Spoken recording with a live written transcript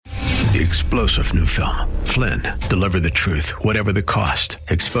The explosive new film, Flynn, deliver the truth, whatever the cost,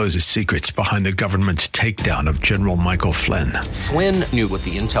 exposes secrets behind the government's takedown of General Michael Flynn. Flynn knew what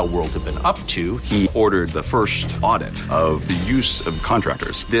the intel world had been up to. He ordered the first audit of the use of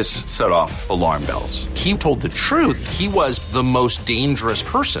contractors. This set off alarm bells. He told the truth. He was the most dangerous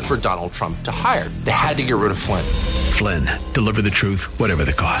person for Donald Trump to hire. They had to get rid of Flynn. Flynn, deliver the truth, whatever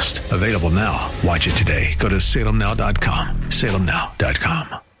the cost. Available now. Watch it today. Go to salemnow.com.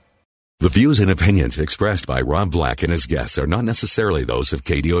 salemnow.com. The views and opinions expressed by Rob Black and his guests are not necessarily those of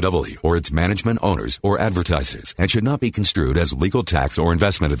KDOW or its management, owners, or advertisers and should not be construed as legal, tax, or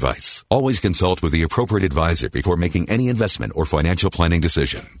investment advice. Always consult with the appropriate advisor before making any investment or financial planning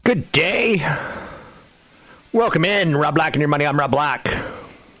decision. Good day. Welcome in, Rob Black and Your Money. I'm Rob Black.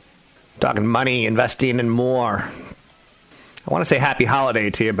 Talking money, investing, and more. I want to say happy holiday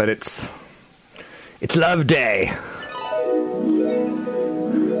to you, but it's Love Day.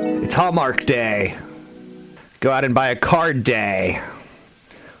 It's Hallmark Day. Go out and buy a card day.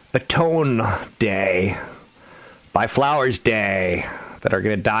 A tone day. Buy flowers day that are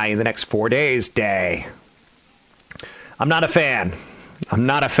going to die in the next 4 days day. I'm not a fan. I'm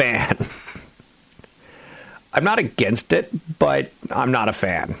not against it, but I'm not a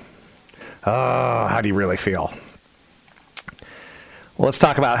fan. How do you really feel? Well, let's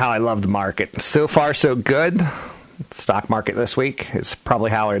talk about how I love the market. So far, so good. Stock market this week is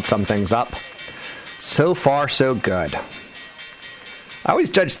probably how I'd sum things up. So far, so good. I always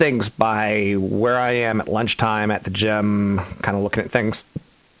judge things by where I am at lunchtime at the gym, kind of looking at things.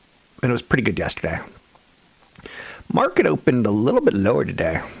 And it was pretty good yesterday. Market opened a little bit lower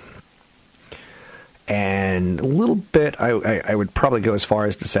today. And a little bit, I would probably go as far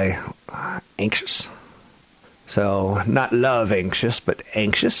as to say anxious. So not love anxious, but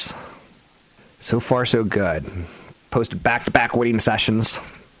anxious. So far, so good. Posted back-to-back winning sessions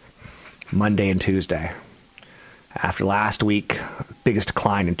Monday and Tuesday. After last week, biggest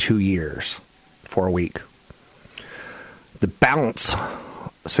decline in 2 years for a week. The bounce,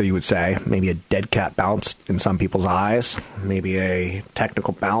 so you would say, maybe a dead cat bounce in some people's eyes, maybe a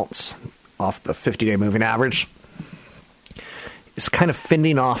technical bounce off the 50-day moving average, is kind of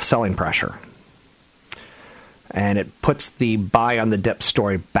fending off selling pressure. And it puts the buy on the dip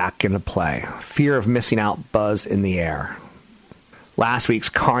story back into play. Fear of missing out buzz in the air. Last week's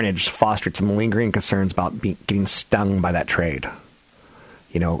carnage fostered some lingering concerns about getting stung by that trade.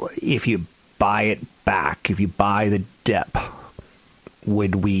 You know, if you buy it back, if you buy the dip,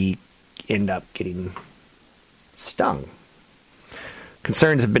 would we end up getting stung?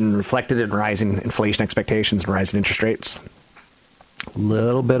 Concerns have been reflected in rising inflation expectations and rising interest rates.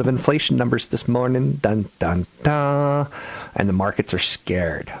 Little bit of inflation numbers this morning, dun dun dun, and the markets are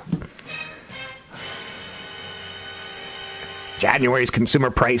scared. January's consumer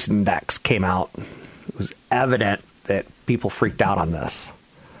price index came out. It was evident that people freaked out on this.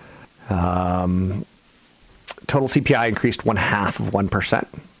 Total CPI increased 0.5%.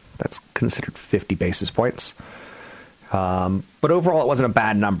 That's considered 50 basis points. But overall, it wasn't a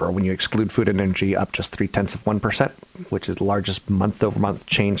bad number when you exclude food and energy, up just 0.3%, which is the largest month-over-month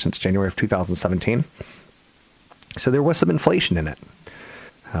change since January of 2017. So there was some inflation in it.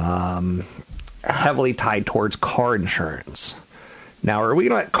 Heavily tied towards car insurance. Now, are we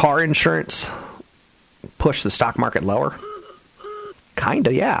going to let car insurance push the stock market lower?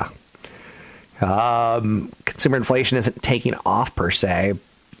 Kinda, yeah. Consumer inflation isn't taking off per se,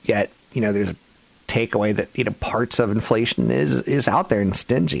 yet, you know, there's a takeaway that, you know, parts of inflation is out there and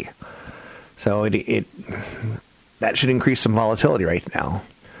stingy. So it that should increase some volatility right now.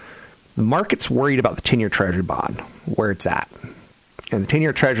 The market's worried about the 10-year Treasury bond, where it's at. And the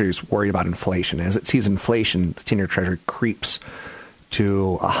 10-year Treasury is worried about inflation. As it sees inflation, the 10-year Treasury creeps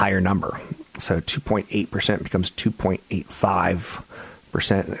to a higher number. So 2.8% becomes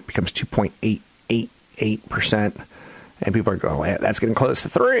 2.85%. It becomes 2.888%. And people are going, well, that's getting close to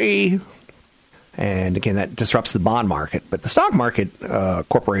 3%. And again, that disrupts the bond market. But the stock market,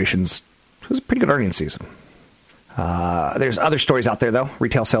 corporations, it was a pretty good earnings season. There's other stories out there, though.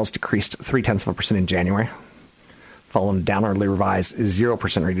 Retail sales decreased 0.3% in January, following a downwardly revised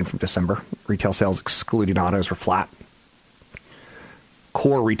 0% reading from December. Retail sales, excluding autos, were flat.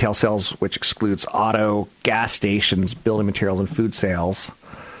 Core retail sales, which excludes auto, gas stations, building materials, and food sales,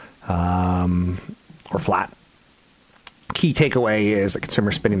 were flat. Key takeaway is that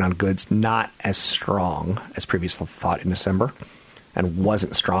consumer spending on goods not as strong as previously thought in December and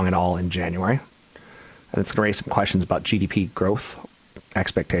wasn't strong at all in January. And it's going to raise some questions about GDP growth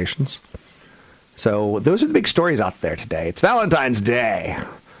expectations. So those are the big stories out there today. It's Valentine's Day.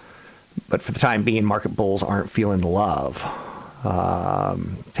 But for the time being, market bulls aren't feeling the love.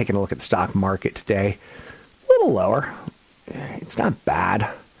 Taking a look at the stock market today, a little lower. It's not bad,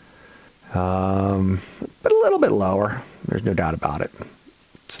 but a little bit lower. There's no doubt about it.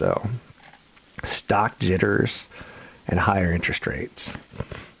 So, stock jitters and higher interest rates.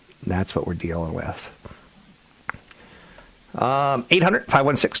 That's what we're dealing with.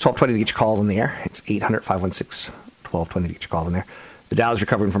 800-516-1220 to get your calls in the air. It's 800-516-1220 to get your calls in there. The Dow is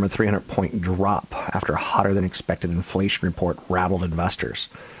recovering from a 300-point drop after a hotter-than-expected inflation report rattled investors.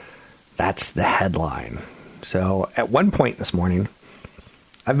 That's the headline. So at one point this morning,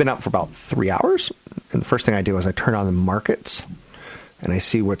 I've been up for about 3 hours, and the first thing I do is I turn on the markets, and I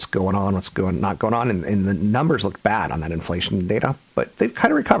see what's going on, what's not going on, and the numbers look bad on that inflation data, but they've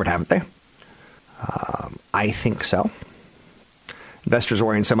kind of recovered, haven't they? I think so. Investors are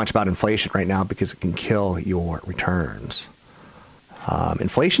worrying so much about inflation right now because it can kill your returns.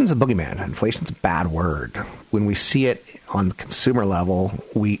 Inflation's a boogeyman. Inflation's a bad word. When we see it on the consumer level,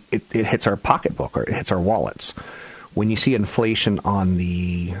 it hits our pocketbook or it hits our wallets. When you see inflation on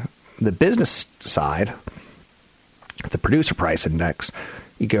the business side, the producer price index,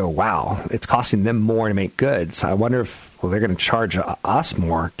 you go, wow, it's costing them more to make goods. I wonder if they're going to charge us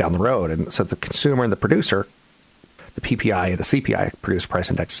more down the road. And so the consumer and the producer, the PPI and the CPI, producer price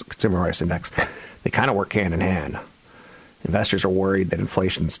index, consumer price index, they kind of work hand in hand. Investors are worried that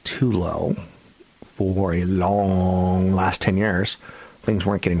inflation's too low for a long last 10 years. Things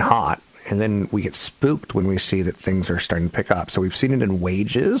weren't getting hot. And then we get spooked when we see that things are starting to pick up. So we've seen it in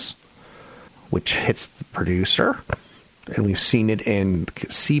wages, which hits the producer. And we've seen it in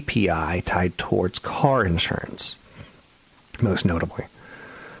CPI tied towards car insurance, most notably.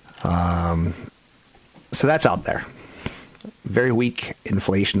 So that's out there. Very weak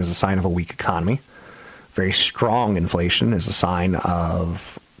inflation is a sign of a weak economy. Very strong inflation is a sign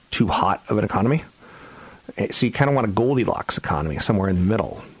of too hot of an economy. So you kind of want a Goldilocks economy, somewhere in the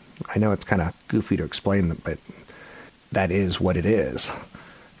middle. I know it's kind of goofy to explain that, but that is what it is.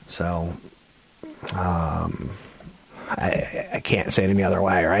 So I can't say it any other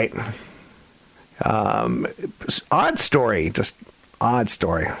way, right? Odd story.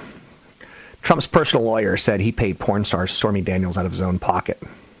 Trump's personal lawyer said he paid porn star Stormy Daniels out of his own pocket.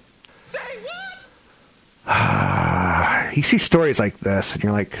 Say what? You see stories like this, and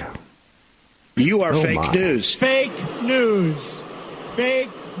you're like, you are fake my. news. Fake news. Fake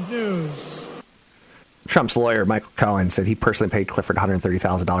news. Trump's lawyer, Michael Cohen, said he personally paid Clifford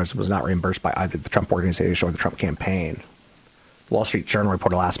 $130,000 and was not reimbursed by either the Trump organization or the Trump campaign. The Wall Street Journal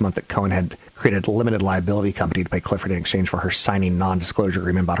reported last month that Cohen had created a limited liability company to pay Clifford in exchange for her signing non-disclosure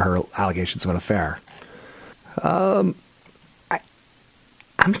agreement about her allegations of an affair. I'm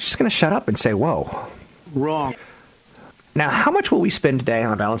just going to shut up and say, whoa. Wrong. Now, how much will we spend today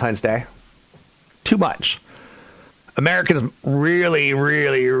on Valentine's Day? Too much. Americans really,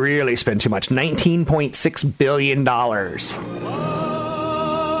 really, really spend too much. $19.6 billion.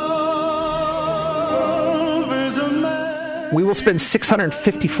 We will spend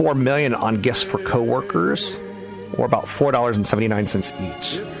 $654 million on gifts for coworkers, or about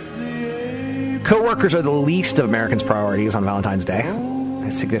 $4.79 each. Coworkers are the least of Americans' priorities on Valentine's Day.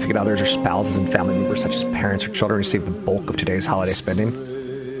 Significant others or spouses and family members such as parents or children receive the bulk of today's holiday spending.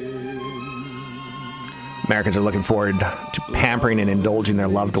 Americans are looking forward to pampering and indulging their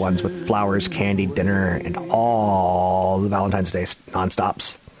loved ones with flowers, candy, dinner, and all the Valentine's Day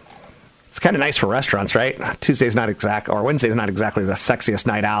nonstops. It's kind of nice for restaurants, right? Wednesday's not exactly the sexiest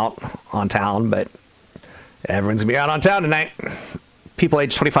night out on town, but everyone's going to be out on town tonight. People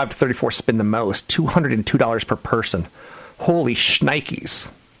aged 25 to 34 spend the most, $202 per person. Holy shnikes.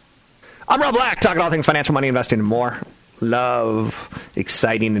 I'm Rob Black, talking all things financial, money, investing, and more. Love,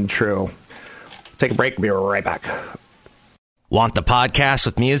 exciting, and true. Take a break. We'll be right back. Want the podcast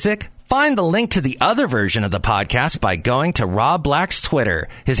with music? Find the link to the other version of the podcast by going to Rob Black's Twitter.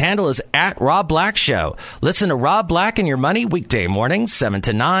 His handle is @RobBlackShow. Listen to Rob Black and Your Money weekday mornings, 7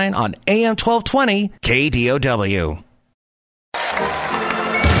 to 9 on AM 1220 KDOW.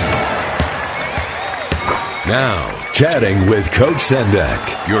 Now, chatting with Coach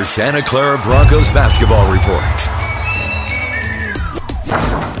Sendek, your Santa Clara Broncos basketball report.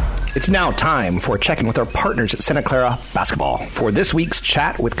 It's now time for checking with our partners at Santa Clara Basketball for this week's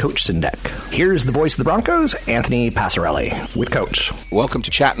Chat with Coach Sendek. Here's the voice of the Broncos, Anthony Passarelli, with Coach. Welcome to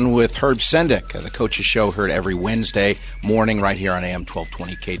Chatting with Herb Sendek, the Coach's Show heard every Wednesday morning right here on AM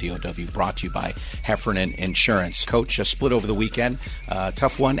 1220 KDOW, brought to you by Heffernan Insurance. Coach split over the weekend.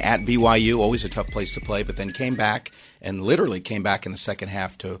 Tough one at BYU, always a tough place to play, but then came back and literally came back in the second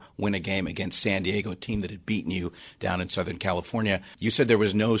half to win a game against San Diego, a team that had beaten you down in Southern California. You said there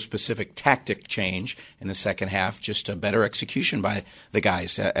was no specific tactic change in the second half, just a better execution by the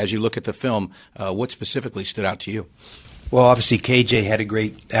guys. As you look at the film, what specifically stood out to you? Well, obviously, KJ had a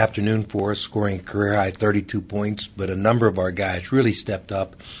great afternoon for us, scoring a career-high 32 points, but a number of our guys really stepped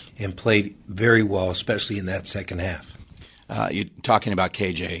up and played very well, especially in that second half. You're talking about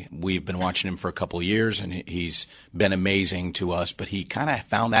KJ. We've been watching him for a couple of years, and he's been amazing to us, but he kind of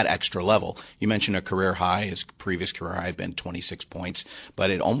found that extra level. You mentioned a career high. His previous career high had been 26 points,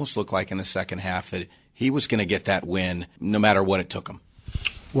 but it almost looked like in the second half that he was going to get that win no matter what it took him.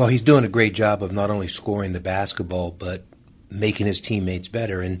 Well, he's doing a great job of not only scoring the basketball, but making his teammates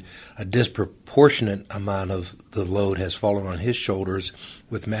better, and a disproportionate amount of the load has fallen on his shoulders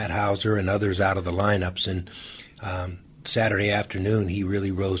with Matt Hauser and others out of the lineups, and Saturday afternoon he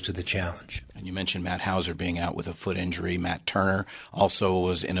really rose to the challenge. And you mentioned Matt Hauser being out with a foot injury. Matt Turner also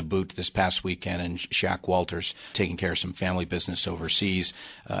was in a boot this past weekend, and Shaq Walters taking care of some family business overseas.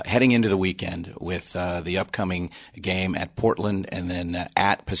 Heading into the weekend with the upcoming game at Portland and then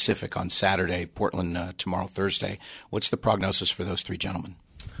at Pacific on Saturday, Portland tomorrow, Thursday. What's the prognosis for those three gentlemen?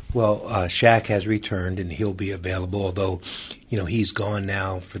 Well, Shaq has returned and he'll be available, although, he's gone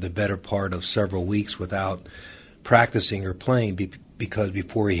now for the better part of several weeks without practicing or playing because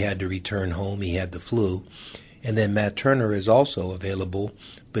before he had to return home, he had the flu. And then Matt Turner is also available,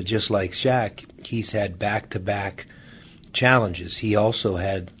 but just like Shaq, he's had back-to-back challenges. He also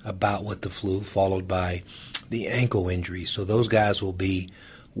had a bout with the flu, followed by the ankle injury. So those guys will be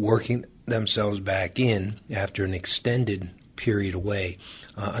working themselves back in after an extended period away.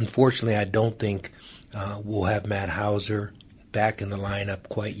 Unfortunately, I don't think we'll have Matt Hauser back in the lineup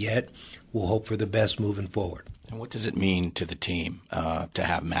quite yet. We'll hope for the best moving forward. And what does it mean to the team to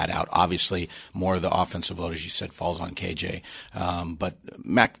have Matt out? Obviously, more of the offensive load, as you said, falls on KJ. But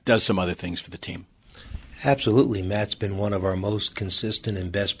Matt does some other things for the team. Absolutely. Matt's been one of our most consistent and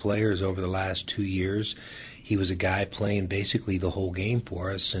best players over the last 2 years. He was a guy playing basically the whole game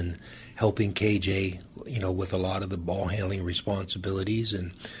for us and helping KJ, with a lot of the ball handling responsibilities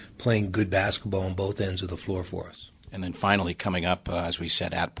and playing good basketball on both ends of the floor for us. And then finally coming up, as we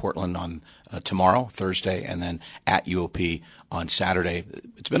said, at Portland on tomorrow, Thursday, and then at UOP on Saturday.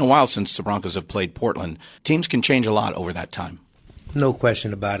 It's been a while since the Broncos have played Portland. Teams can change a lot over that time. No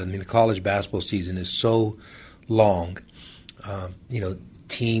question about it. I mean, the college basketball season is so long.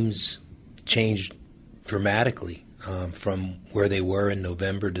 Teams change dramatically from where they were in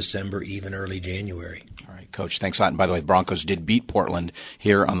November, December, even early January. All right, Coach, thanks a lot. And by the way, the Broncos did beat Portland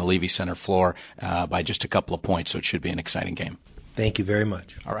here on the Levy Center floor by just a couple of points, so it should be an exciting game. Thank you very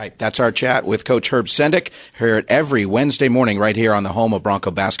much. All right, that's our chat with Coach Herb Sendek here every Wednesday morning right here on the home of Bronco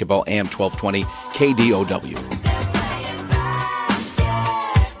basketball, AM 1220 KDOW.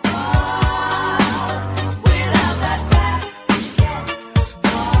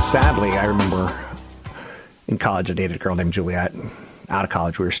 Sadly, I remember in college I dated a girl named Juliet. Out of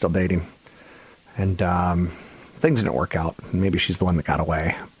college, we were still dating. And things didn't work out. Maybe she's the one that got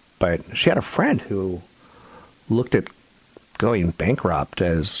away. But she had a friend who looked at going bankrupt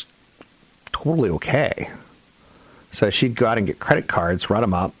as totally okay. So she'd go out and get credit cards, run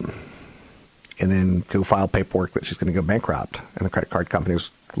them up, and then go file paperwork that she's going to go bankrupt. And the credit card company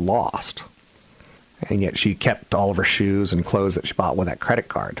was lost. And yet she kept all of her shoes and clothes that she bought with that credit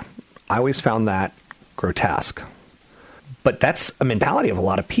card. I always found that grotesque. But that's a mentality of a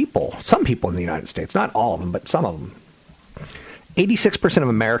lot of people. Some people in the United States, not all of them, but some of them. 86% of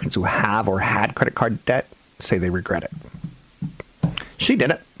Americans who have or had credit card debt say they regret it. She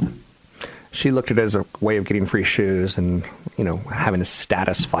did it. She looked at it as a way of getting free shoes and, having a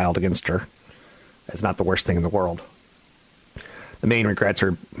status filed against her as not the worst thing in the world. The main regrets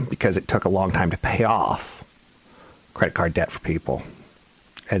are because it took a long time to pay off credit card debt for people.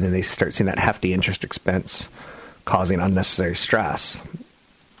 And then they start seeing that hefty interest expense causing unnecessary stress.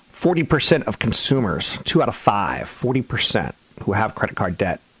 40% of consumers, 2 out of 5, 40% who have credit card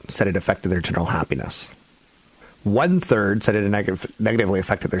debt said it affected their general happiness. 1/3 said it negatively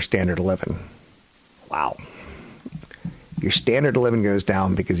affected their standard of living. Wow. Your standard of living goes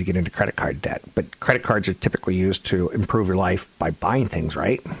down because you get into credit card debt. But credit cards are typically used to improve your life by buying things,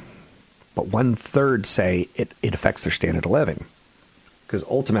 right? But 1/3 say it affects their standard of living. Because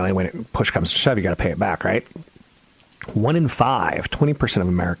ultimately, when push comes to shove, you got to pay it back, right? 1 in 5, 20% of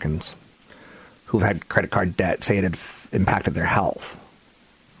Americans who've had credit card debt say it had impacted their health.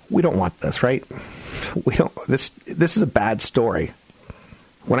 We don't want this, right? We don't. This is a bad story.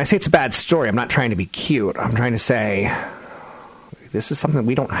 When I say it's a bad story, I'm not trying to be cute. I'm trying to say this is something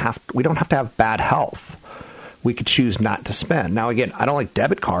we don't have to have bad health. we could choose not to spend. Now, again, I don't like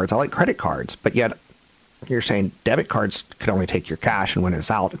debit cards. I like credit cards. But yet, you're saying debit cards can only take your cash, and when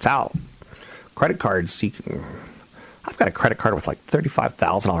it's out, it's out. Credit cards, I've got a credit card with like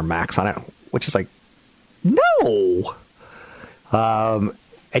 $35,000 max on it, which is like, no.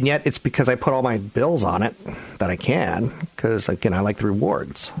 And yet, it's because I put all my bills on it that I can, because, again, I like the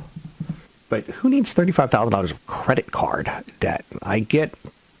rewards. But who needs $35,000 of credit card debt? I get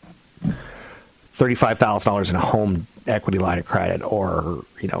 $35,000 in a home equity line of credit or,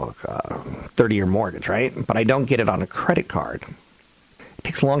 30-year mortgage, right? But I don't get it on a credit card. It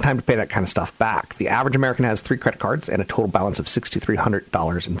takes a long time to pay that kind of stuff back. The average American has 3 credit cards and a total balance of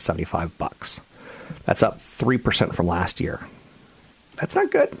 $6,300.75. That's up 3% from last year. That's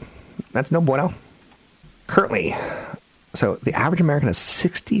not good. That's no bueno. Currently, so the average American has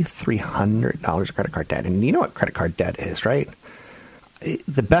 $6,300 of credit card debt. And you know what credit card debt is, right?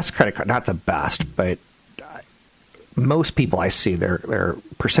 The best credit card, not the best, but most people I see, their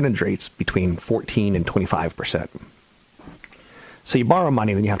percentage rates between 14 and 25%. So you borrow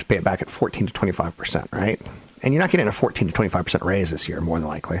money, then you have to pay it back at 14 to 25%, right? And you're not getting a 14 to 25% raise this year, more than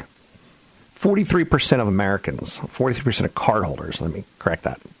likely. 43% of Americans, 43% of cardholders, let me correct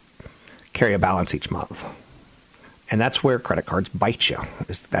that, carry a balance each month. And that's where credit cards bite you,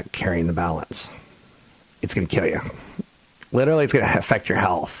 is that carrying the balance. It's going to kill you. Literally, it's going to affect your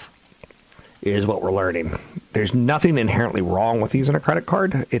health, is what we're learning. There's nothing inherently wrong with using a credit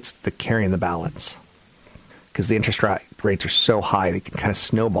card. It's the carrying the balance. Because the interest rates are so high, they can kind of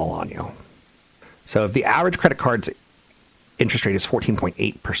snowball on you. So if the average credit card's interest rate is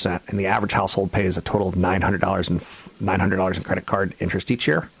 14.8%, and the average household pays a total of $900 in credit card interest each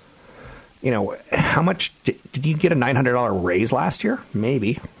year, how much did you get a $900 raise last year?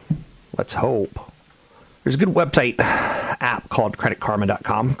 Maybe. Let's hope. There's a good website app called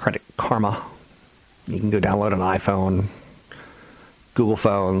creditkarma.com, Credit Karma. You can go download an iPhone, Google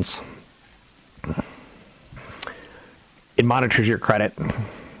phones. It monitors your credit.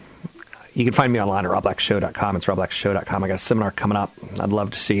 You can find me online at robblackshow.com. It's robblackshow.com. I got a seminar coming up. I'd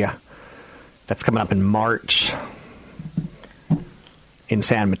love to see you. That's coming up in March in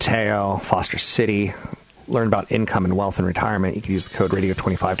San Mateo, Foster City. Learn about income and wealth and retirement. You can use the code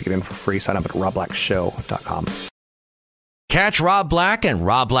radio25 to get in for free. Sign up at robblackshow.com. Catch Rob Black and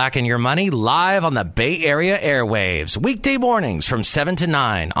Rob Black and Your Money live on the Bay Area airwaves, weekday mornings from 7 to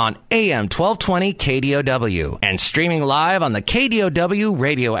 9 on AM 1220 KDOW and streaming live on the KDOW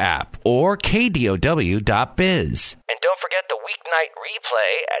radio app or KDOW.biz. And don't forget the weeknight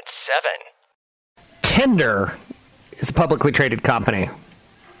replay at 7. Tinder is a publicly traded company.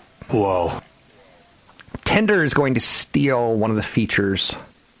 Whoa. Tinder is going to steal one of the features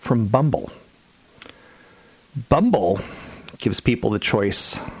from Bumble. Bumble gives people the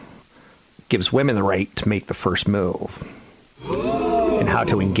choice, gives women the right to make the first move and how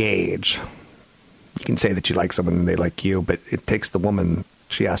to engage. You can say that you like someone and they like you, but it takes the woman,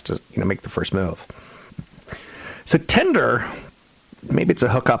 she has to make the first move. So Tinder, maybe it's a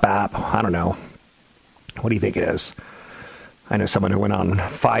hookup app. I don't know. What do you think it is? I know someone who went on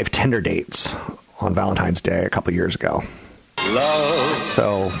 5 Tinder dates on Valentine's Day a couple years ago. Love.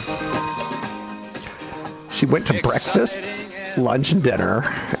 So she went to breakfast, lunch, and dinner,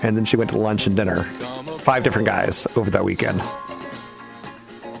 and then she went to lunch and dinner. 5 different guys over that weekend.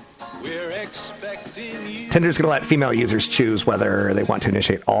 Tinder's going to let female users choose whether they want to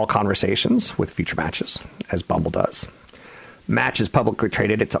initiate all conversations with future matches, as Bumble does. Match is publicly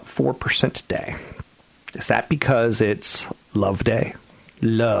traded. It's up 4% today. Is that because it's Love Day?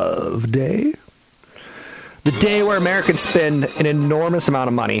 Love Day? The day where Americans spend an enormous amount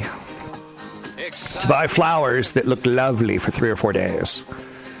of money to buy flowers that look lovely for 3 or 4 days,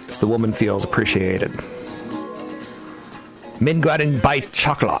 so the woman feels appreciated. Men go out and buy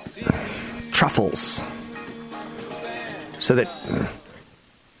chocolate, truffles, so that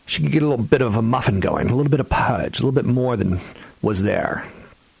she can get a little bit of a muffin going, a little bit of pudge, a little bit more than was there.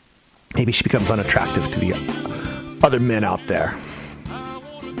 Maybe she becomes unattractive to the other men out there.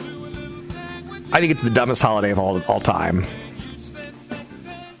 I think it's the dumbest holiday of all time.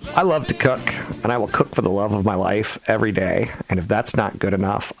 I love to cook, and I will cook for the love of my life every day. And if that's not good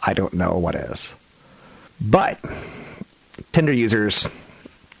enough, I don't know what is. But Tinder users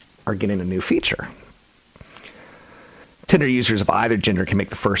are getting a new feature. Tinder users of either gender can make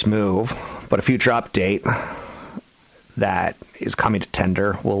the first move, but a future update that is coming to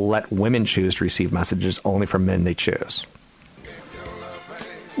Tinder will let women choose to receive messages only from men they choose.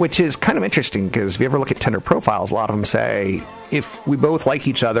 Which is kind of interesting, because if you ever look at Tinder profiles, a lot of them say, if we both like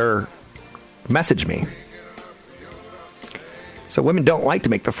each other, message me. So women don't like to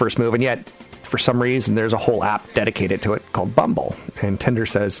make the first move, and yet for some reason, there's a whole app dedicated to it called Bumble. And Tinder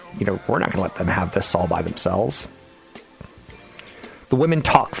says, we're not going to let them have this all by themselves. The Women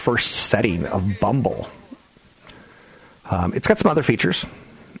Talk first setting of Bumble. It's got some other features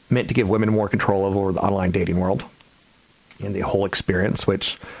meant to give women more control over the online dating world and the whole experience,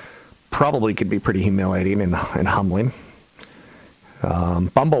 which probably could be pretty humiliating and humbling.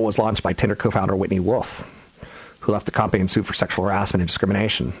 Bumble was launched by Tinder co-founder Whitney Wolf, who left the company and sued for sexual harassment and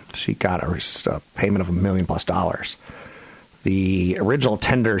discrimination. She got a payment of $1 million+. The original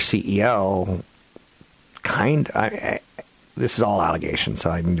Tinder CEO, this is all allegations, so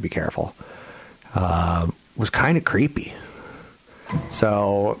I need to be careful, was kind of creepy.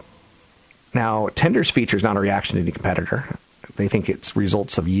 So now Tinder's feature is not a reaction to any competitor. They think it's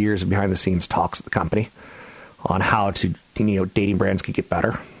results of years of behind-the-scenes talks at the company on how to, dating brands could get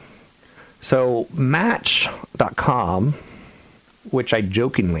better. So Match.com, which I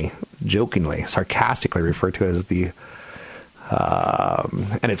jokingly, sarcastically refer to as the,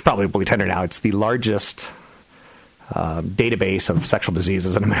 and it's probably Tinder now, it's the largest database of sexual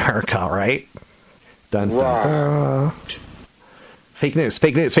diseases in America, right? Dun, dun, dun. Fake news.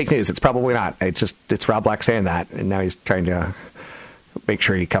 It's probably not. It's Rob Black saying that, and now he's trying to make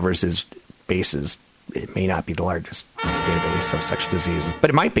sure he covers his bases. It may not be the largest database of sexual diseases, but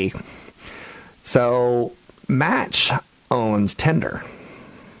it might be. So Match owns Tinder,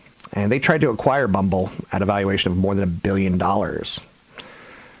 and they tried to acquire Bumble at a valuation of more than $1 billion.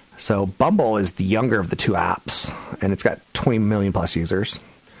 So Bumble is the younger of the two apps, and it's got 20 million plus users.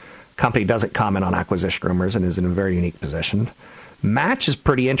 Company doesn't comment on acquisition rumors and is in a very unique position. Match is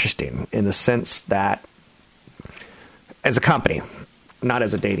pretty interesting in the sense that as a company, not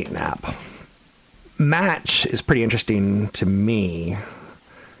as a dating app, Match is pretty interesting to me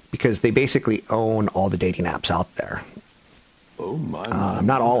because they basically own all the dating apps out there. Oh, my.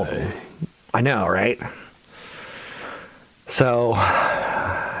 Not all of them. I know, right? So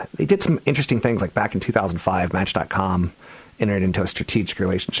they did some interesting things, like back in 2005, Match.com entered into a strategic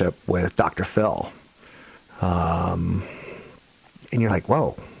relationship with Dr. Phil. And you're like,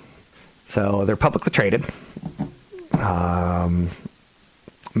 whoa. So they're publicly traded.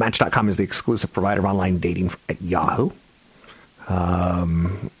 Match.com is the exclusive provider of online dating at Yahoo.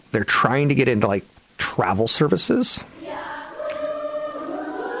 They're trying to get into travel services.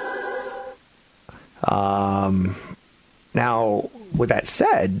 Now, with that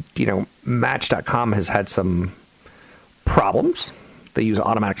said, Match.com has had some problems. They use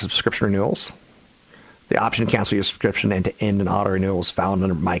automatic subscription renewals. The option to cancel your subscription and to end an auto renewal is found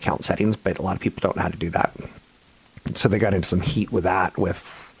under My Account settings, but a lot of people don't know how to do that. So they got into some heat with that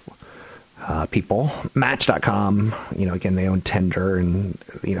with people. Match.com, again, they own Tinder, and,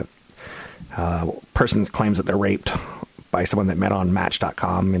 person claims that they're raped by someone that met on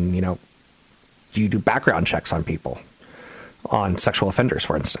Match.com, and, you do background checks on people, on sexual offenders,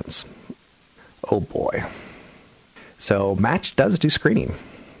 for instance. Oh, boy. So Match does do screening.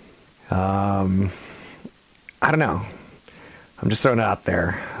 I don't know. I'm just throwing it out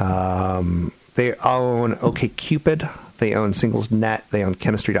there. They own OkCupid. They own SinglesNet. They own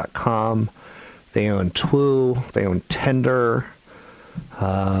Chemistry.com. They own Twoo. They own Tinder.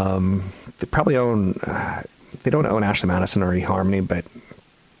 They probably own... they don't own Ashley Madison or eHarmony, but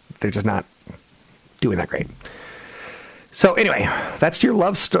they're just not doing that great. So anyway, that's your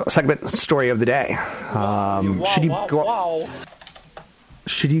love segment story of the day.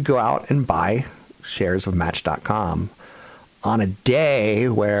 Should you go out and buy shares of Match.com on a day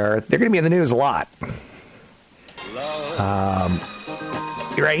where they're going to be in the news a lot?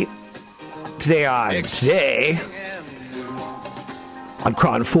 Right? Today on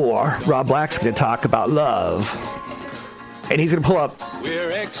Cron 4, Rob Black's going to talk about love. And he's going to pull up,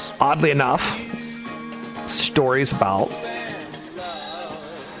 oddly enough, stories about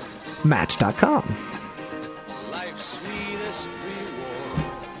Match.com.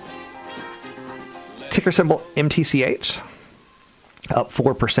 Ticker symbol MTCH, up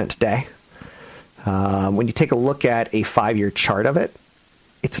 4% today. When you take a look at a 5-year chart of it,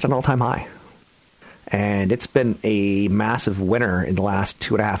 it's at an all-time high. And it's been a massive winner in the last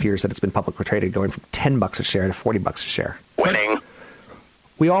 2.5 years that it's been publicly traded, going from $10 a share to $40 a share. Winning.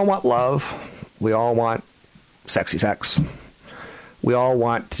 We all want love. We all want sexy sex. We all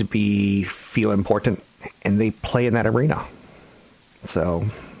want to feel important, and they play in that arena. So,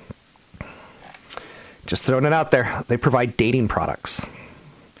 just throwing it out there. They provide dating products.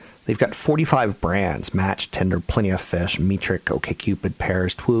 They've got 45 brands: Match, Tinder, Plenty of Fish, Metric, OkCupid,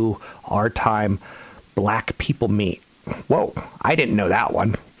 Pairs, Twoo, Our Time, Black People Meet. Whoa, I didn't know that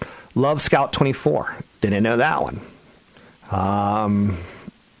one. Love Scout 24. Didn't know that one.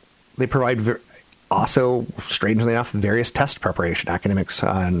 They provide also, strangely enough, various test preparation, academics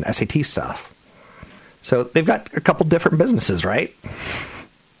and SAT stuff. So they've got a couple different businesses, right?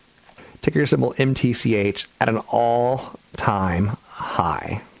 Ticker symbol MTCH at an all-time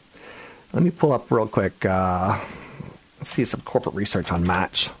high. Let me pull up real quick. Let's see some corporate research on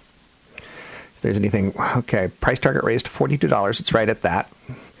Match. If there's anything. Okay, price target raised to $42. It's right at that.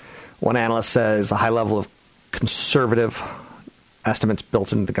 One analyst says a high level of conservative estimates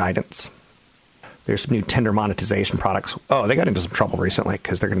built into the guidance. There's some new Tinder monetization products. Oh, they got into some trouble recently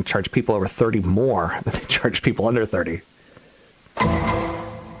because they're going to charge people over 30 more than they charge people under 30.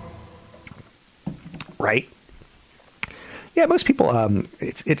 Right? Yeah, most people,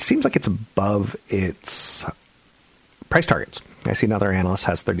 it seems like it's above its price targets. I see another analyst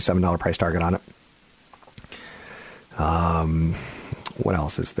has $37 price target on it. What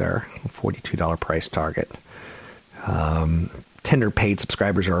else is there? $42 price target. Tinder paid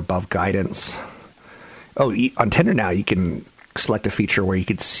subscribers are above guidance. Oh, on Tinder now, you can select a feature where you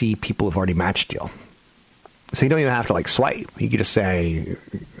could see people who've already matched you. So you don't even have to, swipe. You could just say,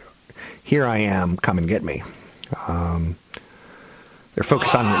 here I am, come and get me. They're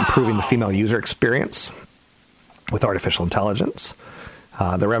focused on improving the female user experience with artificial intelligence.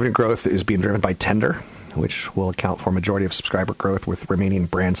 The revenue growth is being driven by Tinder, which will account for a majority of subscriber growth with remaining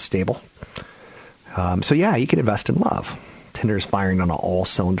brands stable. So yeah, you can invest in love. Tinder is firing on all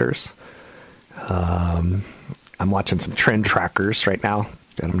cylinders. I'm watching some trend trackers right now,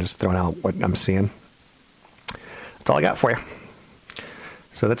 and I'm just throwing out what I'm seeing. That's all I got for you.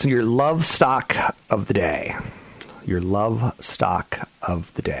 So that's your love stock of the day. Your love stock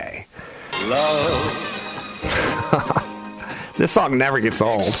of the day. Love. This song never gets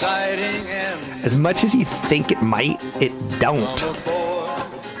old. As much as you think it might, it don't.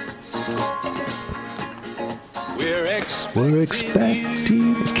 We're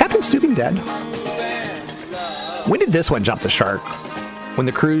expecting... Is Captain Stubing dead? When did this one jump the shark? When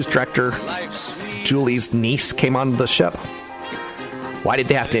the cruise director, Julie's niece, came on the ship? Why did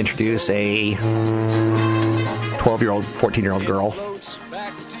they have to introduce a 12-year-old, 14-year-old girl?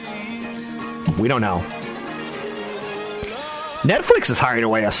 We don't know. Netflix is hiring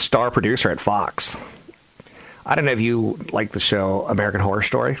away a star producer at Fox. I don't know if you like the show American Horror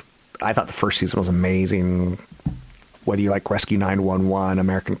Story. I thought the first season was amazing. Whether you like Rescue 911,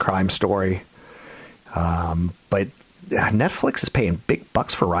 American Crime Story. But Netflix is paying big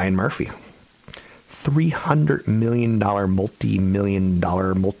bucks for Ryan Murphy. $300 million,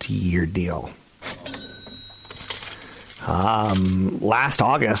 multi-million-dollar, multi-year deal. Last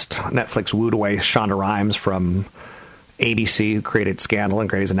August, Netflix wooed away Shonda Rhimes from ABC, who created Scandal and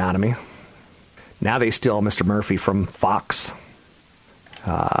Grey's Anatomy. Now they steal Mr. Murphy from Fox.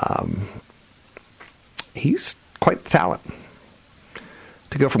 He's quite the talent.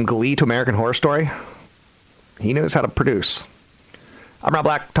 To go from Glee to American Horror Story, he knows how to produce. I'm Rob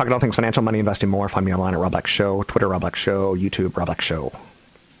Black, talking all things financial, money, investing, more. Find me online at Rob Black Show, Twitter, Rob Black Show, YouTube, Rob Black Show.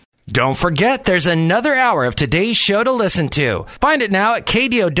 Don't forget, there's another hour of today's show to listen to. Find it now at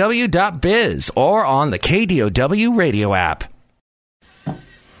KDOW.biz or on the KDOW radio app.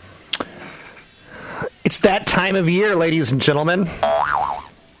 It's that time of year, ladies and gentlemen.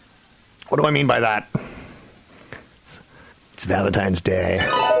 What do I mean by that? It's Valentine's Day.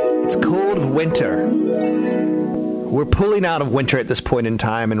 It's cold of winter. We're pulling out of winter at this point in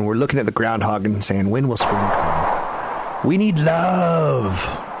time, and we're looking at the groundhog and saying, when will spring come? We need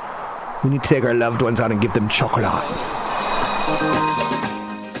love. We need to take our loved ones out and give them chocolate.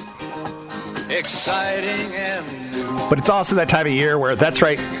 Exciting and new. But it's also that time of year where, that's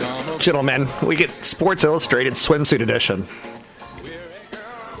right, gentlemen, we get Sports Illustrated Swimsuit Edition.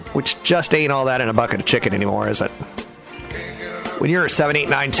 Which just ain't all that in a bucket of chicken anymore, is it? When you're 7, 8,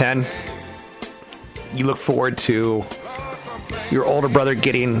 9, 10, you look forward to your older brother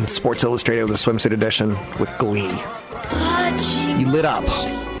getting Sports Illustrated with a swimsuit edition with Glee. You lit up.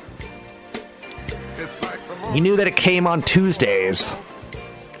 You knew that it came on Tuesdays.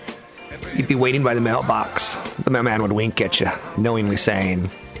 You'd be waiting by the mailbox. The mailman would wink at you, knowingly saying,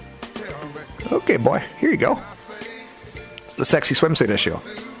 okay, boy, here you go. It's the sexy swimsuit issue.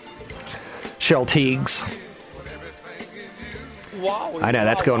 Cheryl Tiegs. I know,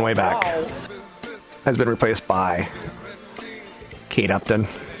 that's going way back. Has been replaced by Kate Upton.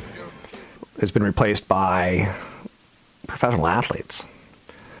 Has been replaced by professional athletes.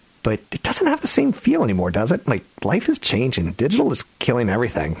 But it doesn't have the same feel anymore, does it? Like, life is changing. Digital is killing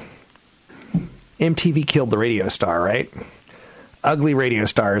everything. MTV killed the radio star, right? Ugly radio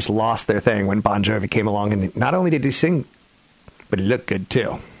stars lost their thing when Bon Jovi came along, and not only did he sing, but he looked good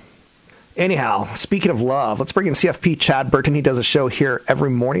too. Anyhow, speaking of love, let's bring in CFP Chad Burton. He does a show here every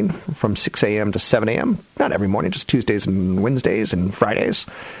morning from 6 a.m. to 7 a.m. Not every morning, just Tuesdays and Wednesdays and Fridays.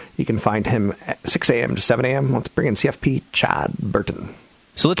 You can find him at 6 a.m. to 7 a.m. Let's bring in CFP Chad Burton.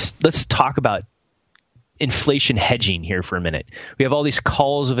 So let's talk about inflation hedging here for a minute. We have all these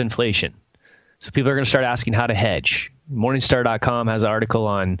calls of inflation. So people are going to start asking how to hedge. Morningstar.com has an article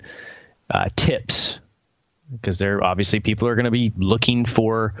on tips, because they're obviously people are going to be looking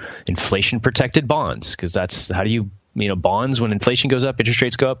for inflation-protected bonds, because that's how do you bonds, when inflation goes up, interest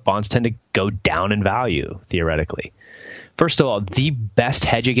rates go up, bonds tend to go down in value, theoretically. First of all, the best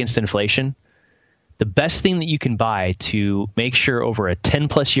hedge against inflation, the best thing that you can buy to make sure over a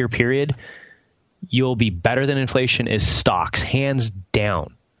 10-plus year period you'll be better than inflation is stocks, hands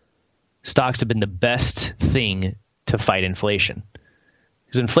down. Stocks have been the best thing to fight inflation.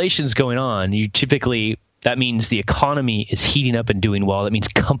 Because inflation's going on, that means the economy is heating up and doing well. That means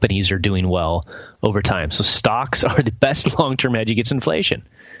companies are doing well over time. So stocks are the best long-term hedge against inflation.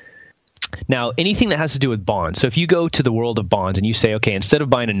 Now, anything that has to do with bonds. So if you go to the world of bonds and you say, okay, instead of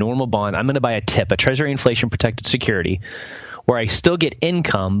buying a normal bond, I'm going to buy a TIP, a Treasury Inflation Protected Security, where I still get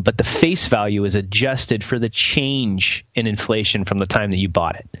income, but the face value is adjusted for the change in inflation from the time that you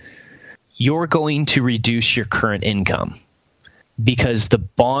bought it. You're going to reduce your current income, because the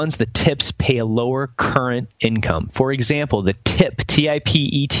bonds, the TIPs, pay a lower current income. For example, the TIP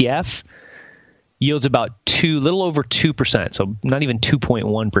ETF yields about little over 2%, so not even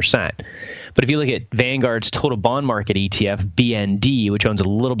 2.1%. But if you look at Vanguard's total bond market ETF, BND, which owns a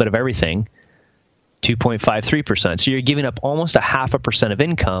little bit of everything, 2.53%. So you're giving up almost 0.5% of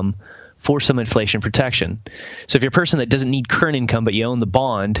income for some inflation protection. So if you're a person that doesn't need current income, but you own the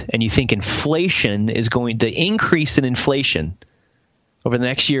bond, and you think inflation is going to increase in inflation over the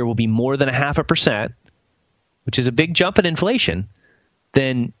next year will be more than 0.5%, which is a big jump in inflation,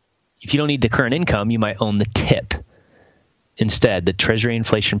 then if you don't need the current income, you might own the TIP instead, the Treasury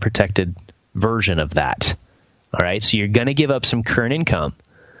Inflation Protected version of that. All right, so you're going to give up some current income.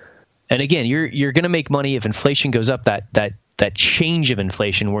 And again, you're going to make money if inflation goes up. That change of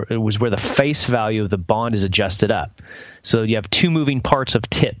inflation was where the face value of the bond is adjusted up. So you have two moving parts of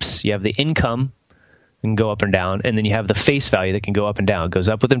TIPs. You have the income can go up and down, and then you have the face value that can go up and down. It goes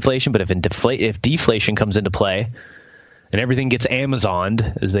up with inflation, but if deflation comes into play and everything gets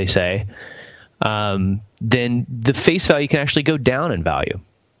Amazoned, as they say, then the face value can actually go down in value.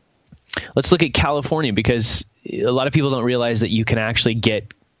 Let's look at California, because a lot of people don't realize that you can actually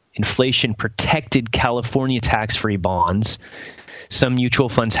get inflation-protected California tax-free bonds. Some mutual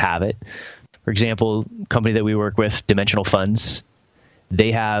funds have it. For example, a company that we work with, Dimensional Funds,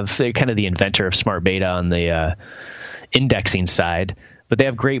 they're kind of the inventor of smart beta on the indexing side, but they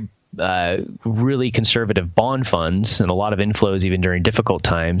have great, really conservative bond funds and a lot of inflows even during difficult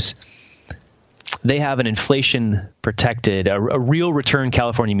times. They have an inflation-protected, a real return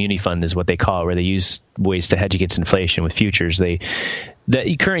California Muni Fund is what they call it, where they use ways to hedge against inflation with futures. The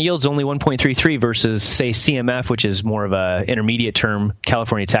current yield is only 1.33 versus, say, CMF, which is more of a intermediate-term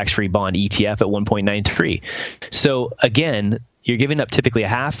California tax-free bond ETF at 1.93. So again, you're giving up typically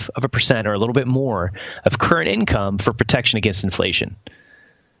 0.5% or a little bit more of current income for protection against inflation.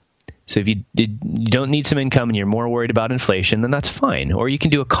 So if you don't need some income and you're more worried about inflation, then that's fine. Or you can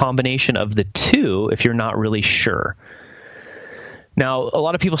do a combination of the two if you're not really sure. Now, a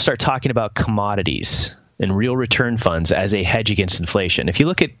lot of people start talking about commodities and real return funds as a hedge against inflation. If you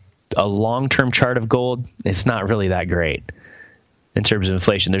look at a long-term chart of gold, it's not really that great in terms of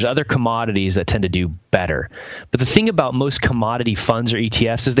inflation. There's other commodities that tend to do better. But the thing about most commodity funds or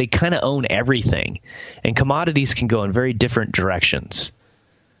ETFs is they kind of own everything. And commodities can go in very different directions.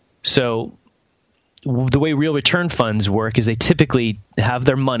 So the way real return funds work is they typically have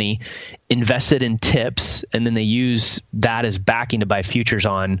their money invested in TIPS, and then they use that as backing to buy futures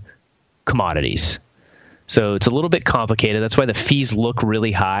on commodities. So it's a little bit complicated. That's why the fees look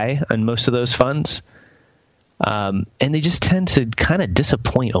really high on most of those funds. And they just tend to kind of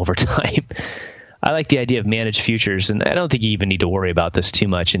disappoint over time. I like the idea of managed futures, and I don't think you even need to worry about this too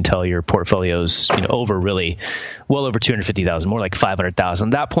much until your portfolio's over really well over 250,000, more like 500,000.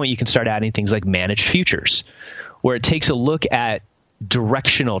 At that point, you can start adding things like managed futures, where it takes a look at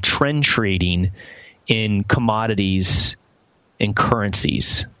directional trend trading in commodities and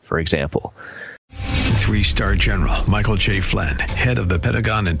currencies, for example. 3-star General Michael J. Flynn, head of the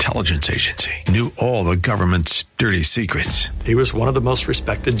Pentagon Intelligence Agency, knew all the government's dirty secrets. He was one of the most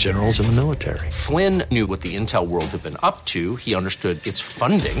respected generals in the military. Flynn knew what the intel world had been up to. He understood its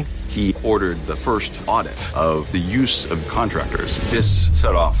funding. He ordered the first audit of the use of contractors. This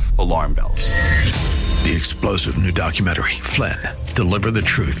set off alarm bells. The explosive new documentary, Flynn, Deliver the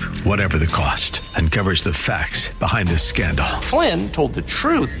Truth, Whatever the Cost, uncovers the facts behind this scandal. Flynn told the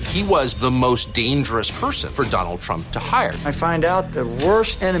truth. He was the most dangerous person for Donald Trump to hire. I find out the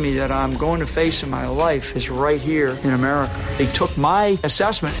worst enemy that I'm going to face in my life is right here in America. They took my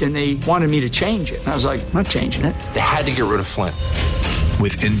assessment and they wanted me to change it. And I was like, I'm not changing it. They had to get rid of Flynn.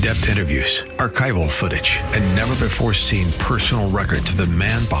 With in-depth interviews, archival footage, and never-before-seen personal records of the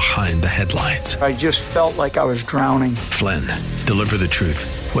man behind the headlines. I just felt like I was drowning. Flynn, Deliver the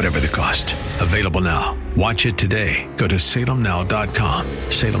Truth, Whatever the Cost. Available now. Watch it today. Go to salemnow.com.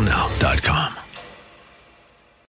 salemnow.com.